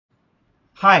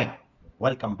Hi,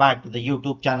 welcome back to the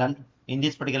YouTube channel. In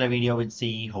this particular video, we'll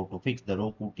see how to fix the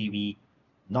Roku TV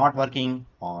not working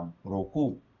on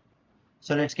Roku.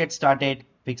 So let's get started.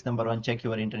 Fix number one, check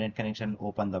your internet connection.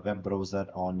 Open the web browser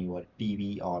on your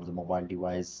TV or the mobile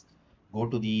device. Go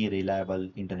to the reliable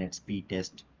internet speed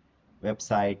test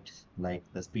website like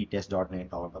the speedtest.net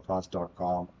or the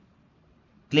fast.com.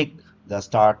 Click the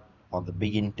start or the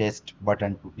begin test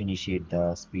button to initiate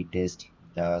the speed test.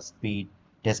 The speed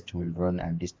test will run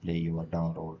and display your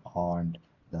download and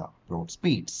the upload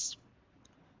speeds.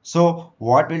 So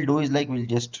what we'll do is we'll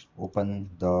just open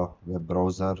the web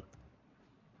browser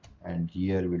and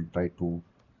here we'll try to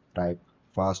type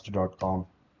fast.com.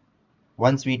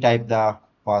 Once we type the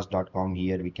fast.com,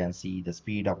 here we can see the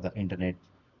speed of the internet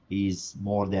is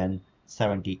more than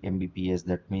 70 Mbps.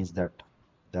 That means that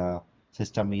the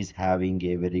system is having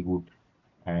a very good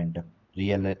and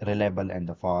reliable and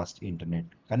the fast internet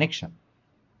connection.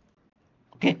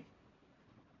 Okay.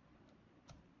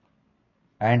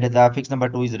 And the fix number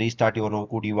 2 is restart your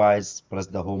Roku device. Press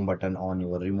the home button on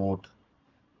your remote.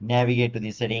 Navigate to the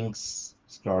settings.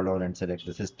 Scroll down and select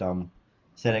the system.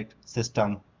 Select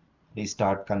system.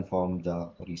 Restart. Confirm the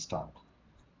restart.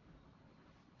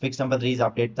 Fix number 3 is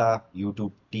update the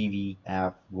YouTube TV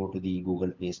app. Go to the Google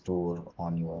Play Store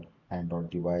on your Android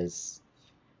device.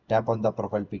 Tap on the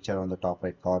profile picture on the top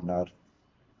right corner.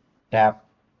 Tap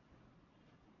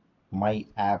My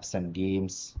Apps and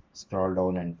Games. Scroll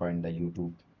down and find the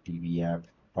YouTube TV app.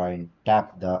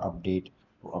 Tap the update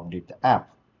to update the app.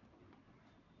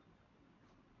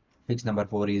 Fix number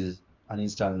 4 is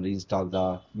uninstall and reinstall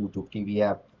the YouTube TV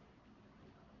app.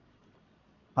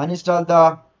 Uninstall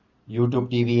the YouTube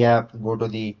TV app. Go to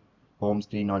the home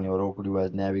screen on your Roku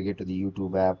device. Navigate to the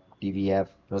YouTube app, TV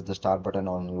app. Press the start button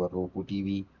on your Roku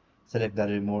TV. Select the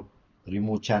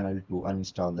remove channel to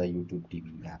uninstall the YouTube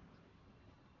TV app.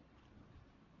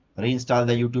 Reinstall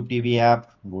the YouTube TV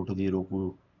app. Go to the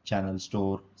Roku channel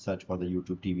store. Search for the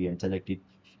YouTube TV and select it.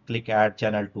 Click add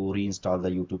channel to reinstall the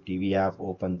YouTube TV app.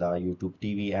 Open the YouTube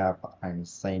TV app and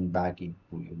sign back into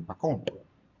your account.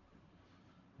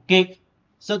 Okay.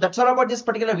 So that's all about this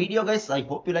particular video, guys. I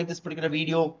hope you like this particular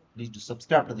video. Please do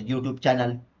subscribe to the YouTube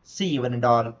channel. See you one and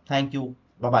all. Thank you.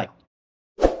 Bye-bye.